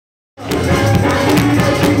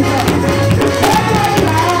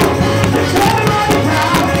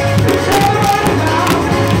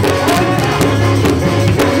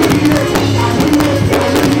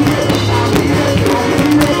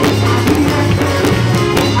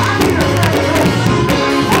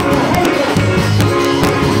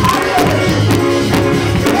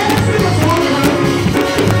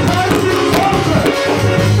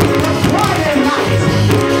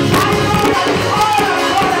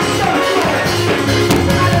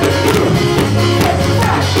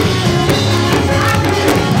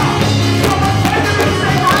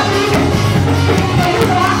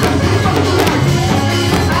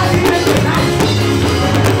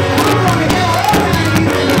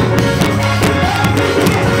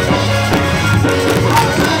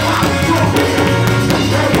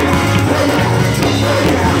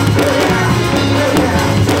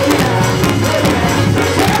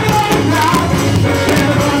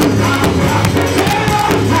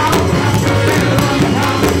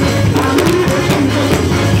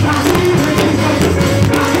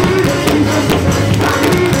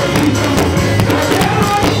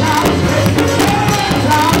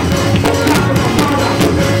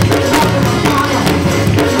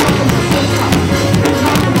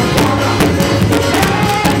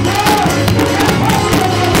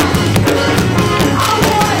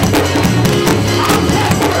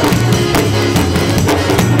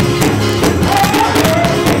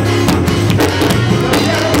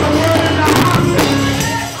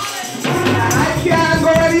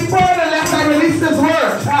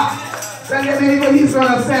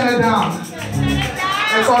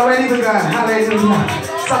Hallelujah.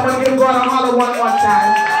 Someone give God a holler one more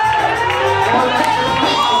time.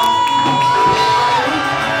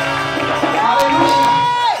 Hallelujah.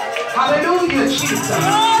 Hallelujah, Jesus.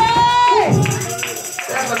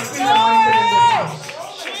 There's a sweet anointing in this house.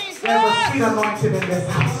 There's a sweet anointing in this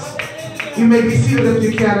house. You may be seated if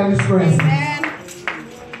you can in His presence.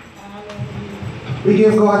 We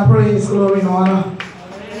give God praise, glory, and honor.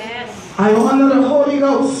 I honor the Holy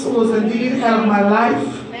Ghost, who is indeed head of my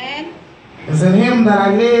life. It's in Him that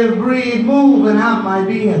I live, breathe, move, and have my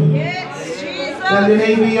being. That the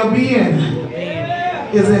name of your being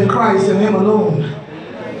is in Christ and Him alone.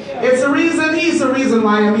 It's the reason, He's the reason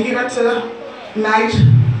why I'm here tonight,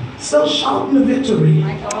 still shouting the victory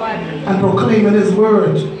and proclaiming His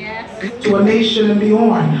word to a nation and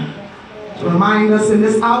beyond. To remind us in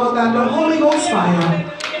this hour that the Holy Ghost fire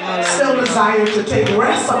still desires to take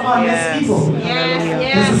rest upon His people.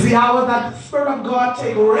 This is the hour that the Spirit of God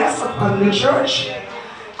take rest upon the church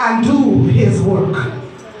and do His work.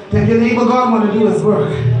 Tell your neighbor, God want to do His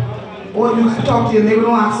work. Or you can talk to your neighbor,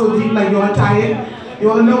 don't act so deep like you're tired. You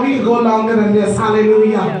all know we can go longer than this.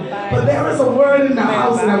 Hallelujah. But there is a word in the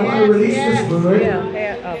house, and I want to release this word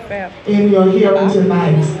in your hearing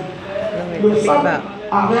tonight.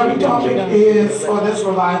 Our very topic is for this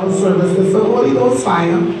revival service is the Holy Ghost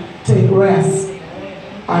fire, take rest.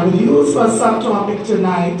 I will use for subtopic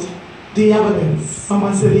tonight, the evidence.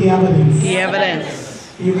 Someone say the evidence. The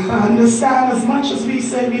evidence. You can understand, as much as we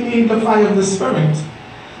say we need the fire of the Spirit,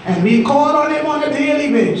 and we call on Him on a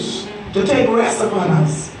daily basis to take rest upon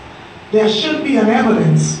us, there should be an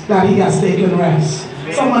evidence that He has taken rest.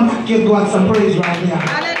 Someone give God some praise right now.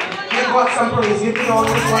 Give God some praise. Give me all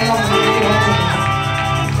this one more.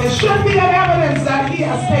 It should be an evidence that He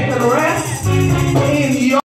has taken rest in your